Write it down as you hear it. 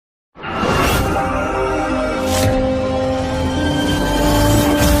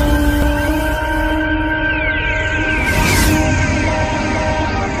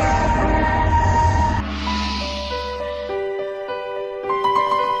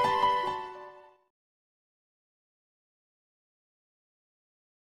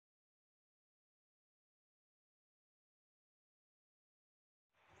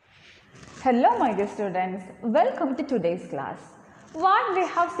Hello my dear students, welcome to today's class. What we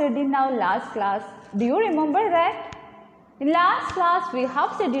have studied in our last class, do you remember that? In last class we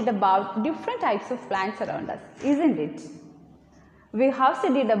have studied about different types of plants around us, isn't it? We have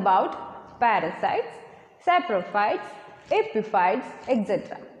studied about parasites, saprophytes, epiphytes,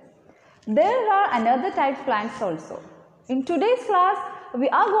 etc. There are another type of plants also. In today's class, we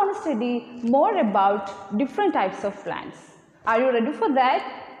are going to study more about different types of plants. Are you ready for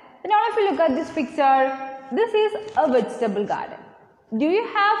that? Now if you look at this picture, this is a vegetable garden. Do you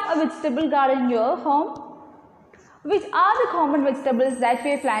have a vegetable garden in your home? Which are the common vegetables that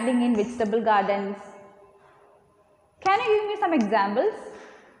we are planting in vegetable gardens? Can you give me some examples?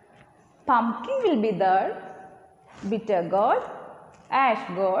 Pumpkin will be there, bitter gourd, ash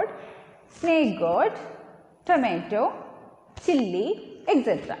gourd, snake gourd, tomato, chilli,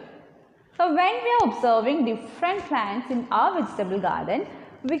 etc. So when we are observing different plants in our vegetable garden,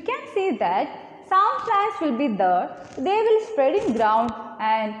 we can see that some plants will be there, they will spread in ground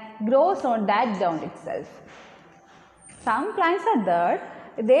and grows on that ground itself. Some plants are there,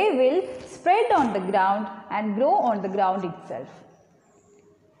 they will spread on the ground and grow on the ground itself.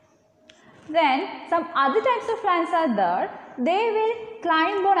 Then some other types of plants are there, they will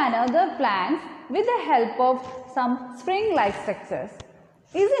climb on another plants with the help of some spring-like structures,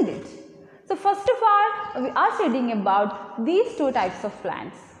 isn't it? So first of all, we are studying about these two types of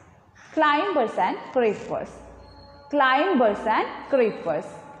plants, climbers and creepers. Climbers and creepers.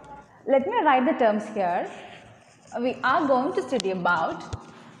 Let me write the terms here. We are going to study about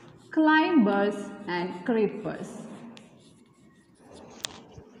climbers and creepers.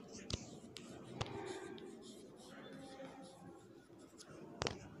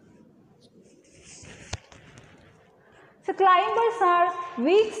 So climbers are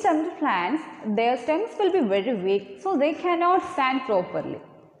weak stemmed plants. Their stems will be very weak, so they cannot stand properly.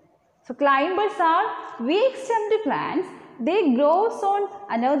 So climbers are weak stemmed plants. They grow on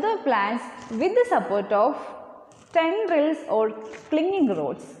another plants with the support of tendrils or clinging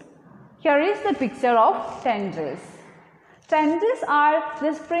roots. Here is the picture of tendrils. Tendrils are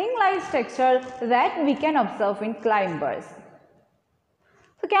the spring-like structure that we can observe in climbers.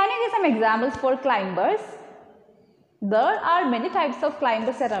 So can you give some examples for climbers? There are many types of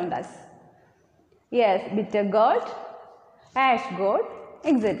climbers around us. Yes, bitter gourd, ash gourd,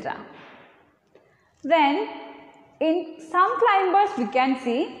 etc. Then in some climbers we can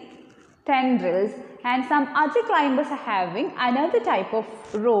see tendrils, and some other climbers are having another type of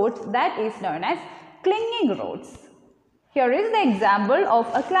roots that is known as clinging roots. Here is the example of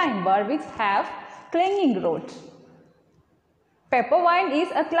a climber which have clinging roots. Peppervine is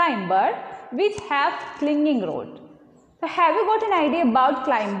a climber which have clinging root. So have you got an idea about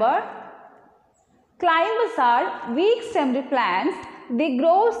climber? Climbers are weak stemmed plants. They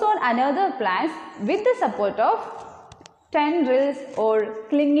grow on another plants with the support of tendrils or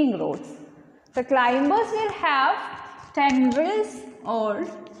clinging roots. So climbers will have tendrils or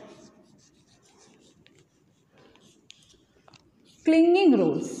clinging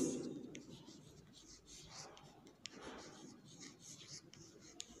roots.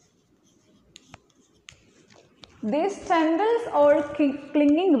 These tendrils or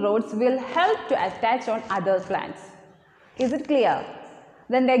clinging roots will help to attach on other plants. Is it clear?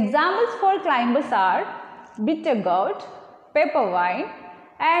 Then the examples for climbers are bitter gourd, peppervine,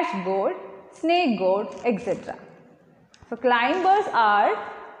 ash gourd, snake gourd, etc. So climbers are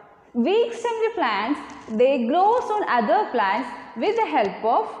weak stemmed plants. They grow on other plants with the help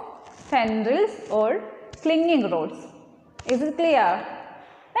of tendrils or clinging roots. Is it clear?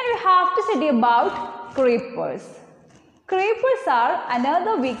 Then we have to study about creepers. Creepers are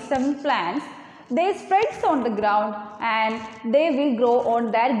another weak stemmed plants. They spread on the ground and they will grow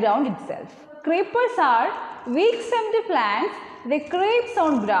on that ground itself. Creepers are weak stemmed plants. They creep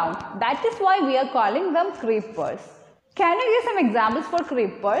on ground. That is why we are calling them creepers. Can you give some examples for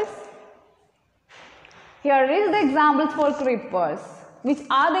creepers? Here is the examples for creepers. Which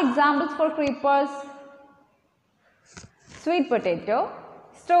are the examples for creepers? Sweet potato,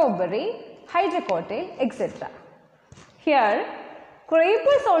 strawberry, hydrocotyl, etc. Here,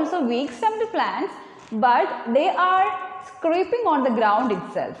 creepers also weak stemmed plants, but they are creeping on the ground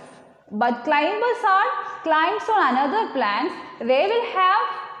itself. But climbers are climbs on another plants. They will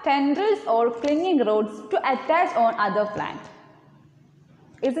have tendrils or clinging roots to attach on other plant.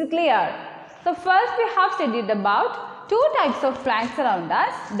 Is it clear? So first we have studied about two types of plants around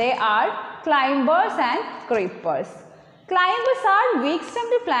us. They are climbers and creepers. Climbers are weak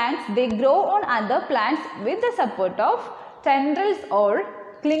stemmed plants. They grow on other plants with the support of tendrils or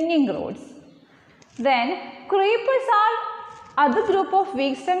clinging roots. Then creepers are other group of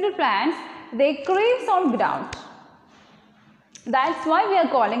weak stemmed plants. they creeps on ground. That's why we are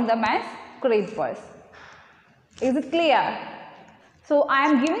calling them as creepers. Is it clear? So I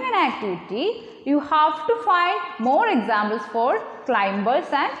am giving an activity. You have to find more examples for climbers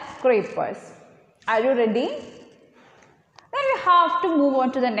and creepers. Are you ready? Then we have to move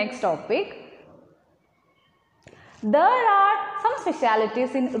on to the next topic. There are some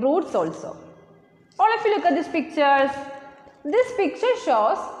specialities in roots also. All of you look at these pictures. This picture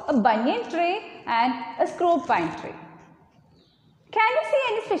shows a banyan tree and a screw pine tree. Can you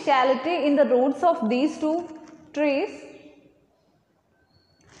see any speciality in the roots of these two trees?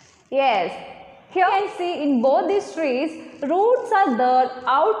 Yes, here you can see in both these trees, roots are there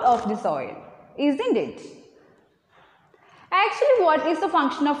out of the soil, isn't it? Actually, what is the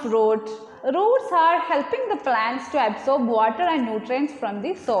function of root? Roots are helping the plants to absorb water and nutrients from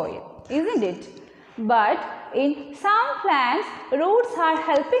the soil, isn't it? But in some plants, roots are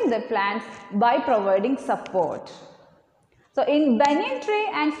helping the plants by providing support. So in banyan tree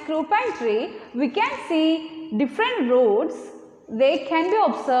and screw pine tree, we can see different roots. They can be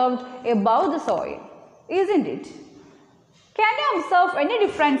observed above the soil, isn't it? Can you observe any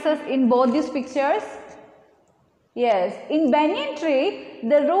differences in both these pictures? Yes, in banyan tree,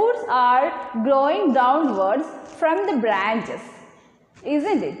 the roots are growing downwards from the branches,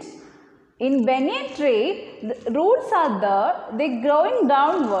 isn't it? In banyan tree, the roots are there, they are growing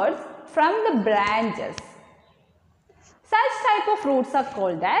downwards from the branches. Such type of roots are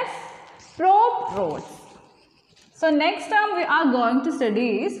called as prop roots. So next term we are going to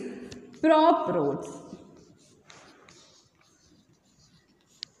study is prop roots.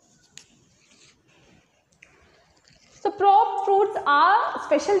 So prop roots are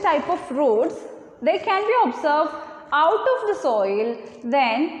special type of roots. They can be observed out of the soil,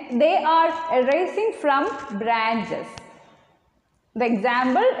 then they are arising from branches. The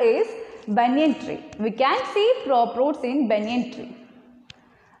example is banyan tree. We can see prop roots in banyan tree.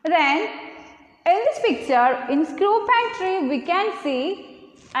 Then in this picture, in screw pine tree, we can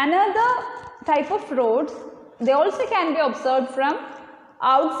see another type of roots. They also can be observed from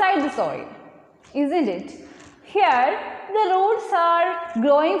outside the soil, isn't it? Here, the roots are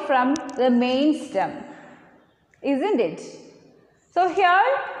growing from the main stem, isn't it? So here,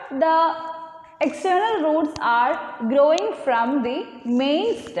 the external roots are growing from the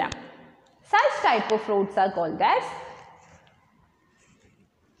main stem. Such type of roots are called as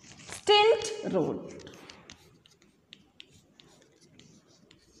stilt root.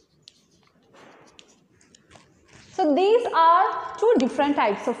 So these are two different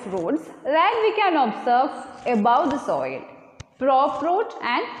types of roots that we can observe above the soil. Prop root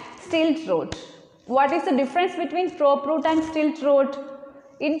and stilt root. What is the difference between prop root and stilt root?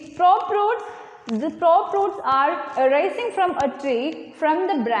 In prop roots, the prop roots are arising from a tree from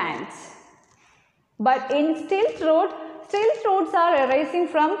the branch. But in stilt roots are arising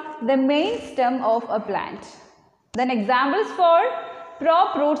from the main stem of a plant. Then examples for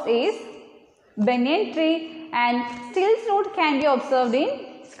prop roots is banyan tree and stilt root can be observed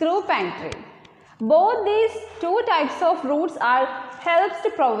in screw pine tree. Both these two types of roots are helps to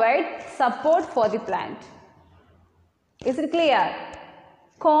provide support for the plant. Is it clear?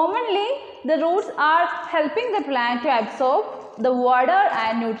 Commonly, the roots are helping the plant to absorb the water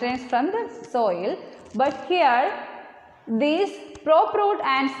and nutrients from the soil. But here, these prop root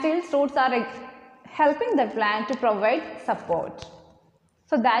and stilt roots are helping the plant to provide support.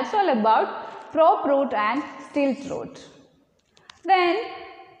 So that's all about prop root and stilt root. Then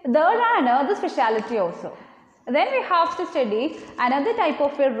there are another speciality also. Then we have to study another type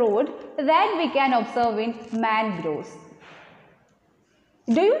of a root that we can observe in mangroves.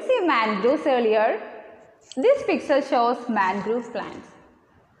 Do you see mangroves earlier? This picture shows mangrove plants.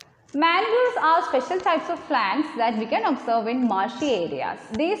 Mangroves are special types of plants that we can observe in marshy areas.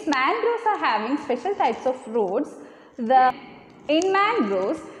 These mangroves are having special types of roots. In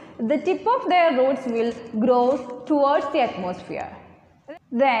mangroves, the tip of their roots will grow towards the atmosphere.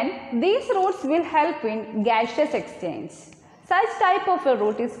 Then these roots will help in gaseous exchange. Such type of a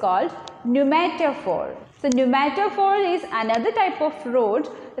root is called pneumatophore. So pneumatophore is another type of root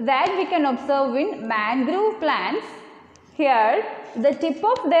that we can observe in mangrove plants. Here, the tip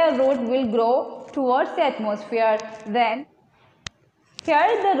of their root will grow towards the atmosphere. Then,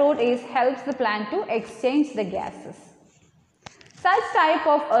 here the root helps the plant to exchange the gases. Such type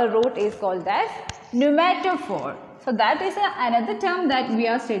of a root is called as pneumatophore. So that is another term that we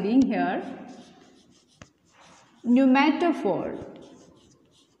are studying here. Pneumatophore.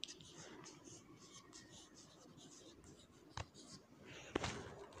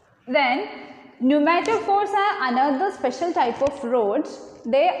 Then pneumatophores are another special type of roots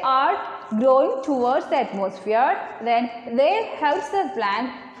they are growing towards the atmosphere. Then they help the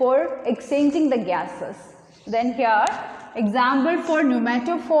plant for exchanging the gases. Then here example for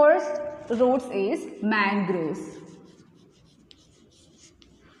pneumatophores roots is mangroves.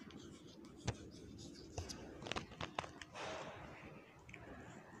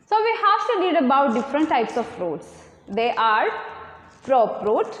 So we have studied about different types of roots. They are prop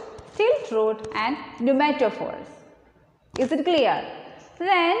root, stilt root and pneumatophores. Is it clear?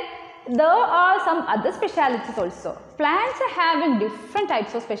 Then there are some other specialities also. Plants are having different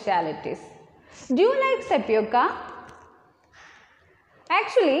types of specialities. Do you like tapioca?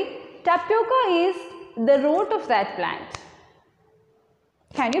 Actually, tapioca is the root of that plant.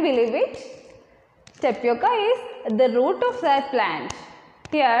 Can you believe it? Tapioca is the root of that plant.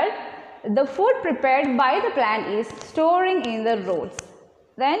 Here, the food prepared by the plant is storing in the roots.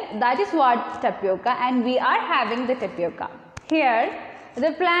 Then that is what tapioca, and we are having the tapioca. Here,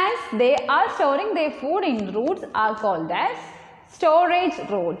 the plants, they are storing their food in roots are called as storage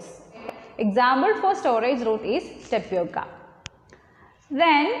roots. Example for storage root is tapioca.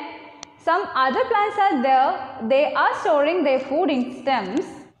 Then some other plants are there, they are storing their food in stems.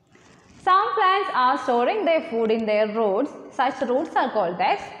 Some plants are storing their food in their roots. Such roots are called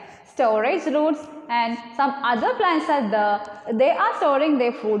as storage roots, and some other plants are there, they are storing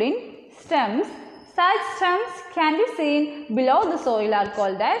their food in stems. Such stems can be seen below the soil are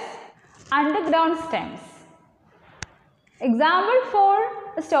called as underground stems. Example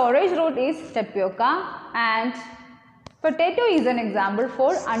for storage root is tapioca, and potato is an example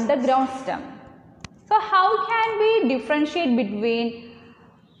for underground stem. So how can we differentiate between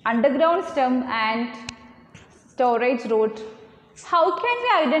underground stem and storage root? How can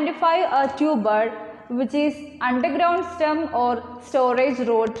we identify a tuber which is underground stem or storage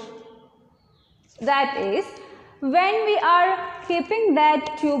root? That is, when we are keeping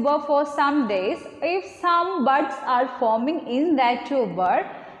that tuber for some days, if some buds are forming in that tuber,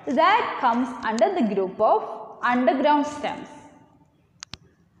 that comes under the group of underground stems.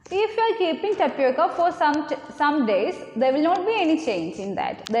 If you are keeping tapioca for some days, there will not be any change in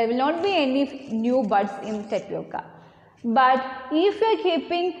that. There will not be any new buds in tapioca. But if you are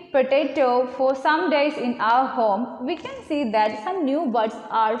keeping potato for some days in our home, we can see that some new buds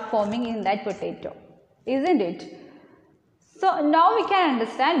are forming in that potato, isn't it? So now we can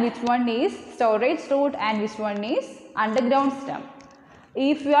understand which one is storage root and which one is underground stem.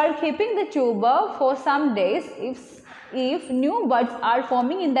 If you are keeping the tuber for some days, if new buds are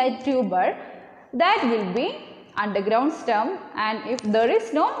forming in that tuber, that will be underground stem, and if there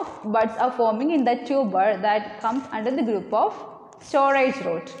is no buds are forming in that tuber, that comes under the group of storage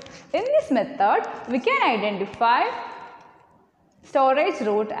root. In this method, we can identify storage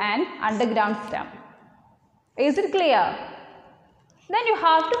root and underground stem. Is it clear? Then you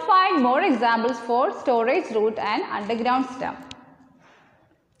have to find more examples for storage root and underground stem.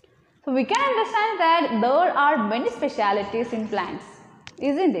 So we can understand that there are many specialities in plants,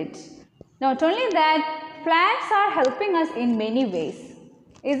 isn't it? Not only that, plants are helping us in many ways,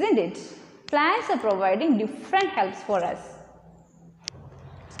 isn't it? Plants are providing different helps for us.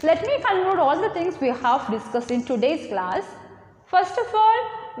 Let me conclude all the things we have discussed in today's class. First of all,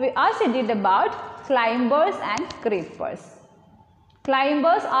 we are studied about climbers and creepers.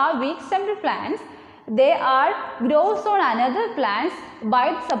 Climbers are weak-stemmed plants. They are grows on another plants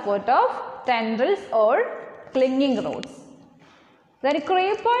by the support of tendrils or clinging roots. The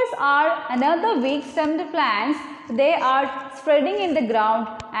creepers are another weak-stemmed plants. They are spreading in the ground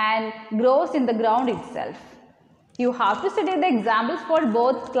and grows in the ground itself. You have to study the examples for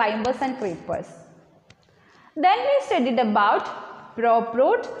both climbers and creepers. Then we studied about prop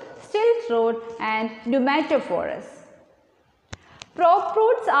root, stilt root and pneumatophores. Prop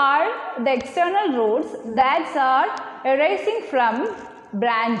roots are the external roots that are arising from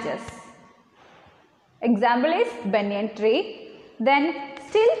branches. Example is banyan tree. Then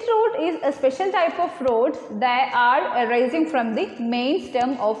stilt root is a special type of roots that are arising from the main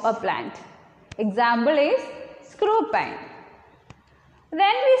stem of a plant. Example is screw pine. Then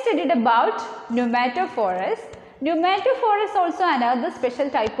we studied about pneumatophores. Pneumatophore is also another special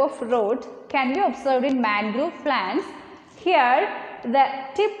type of root can be observed in mangrove plants. Here the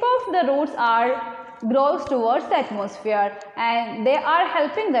tip of the roots grows towards the atmosphere and they are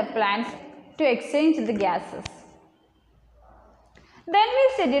helping the plants to exchange the gases. Then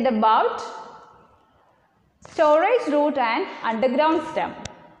we studied about storage root and underground stem.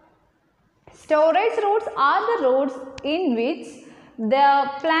 Storage roots are the roots in which the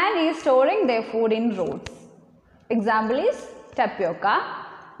plant is storing their food in roots. Example is tapioca.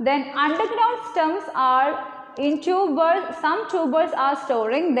 Then underground stems are in tubers, some tubers are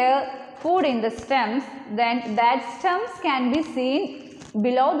storing their food in the stems, then that stems can be seen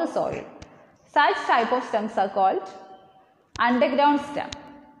below the soil. Such type of stems are called underground stem.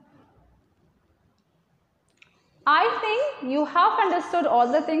 I think you have understood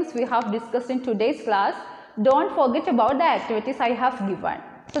all the things we have discussed in today's class. Don't forget about the activities I have given.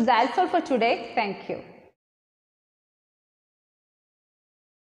 So that's all for today. Thank you.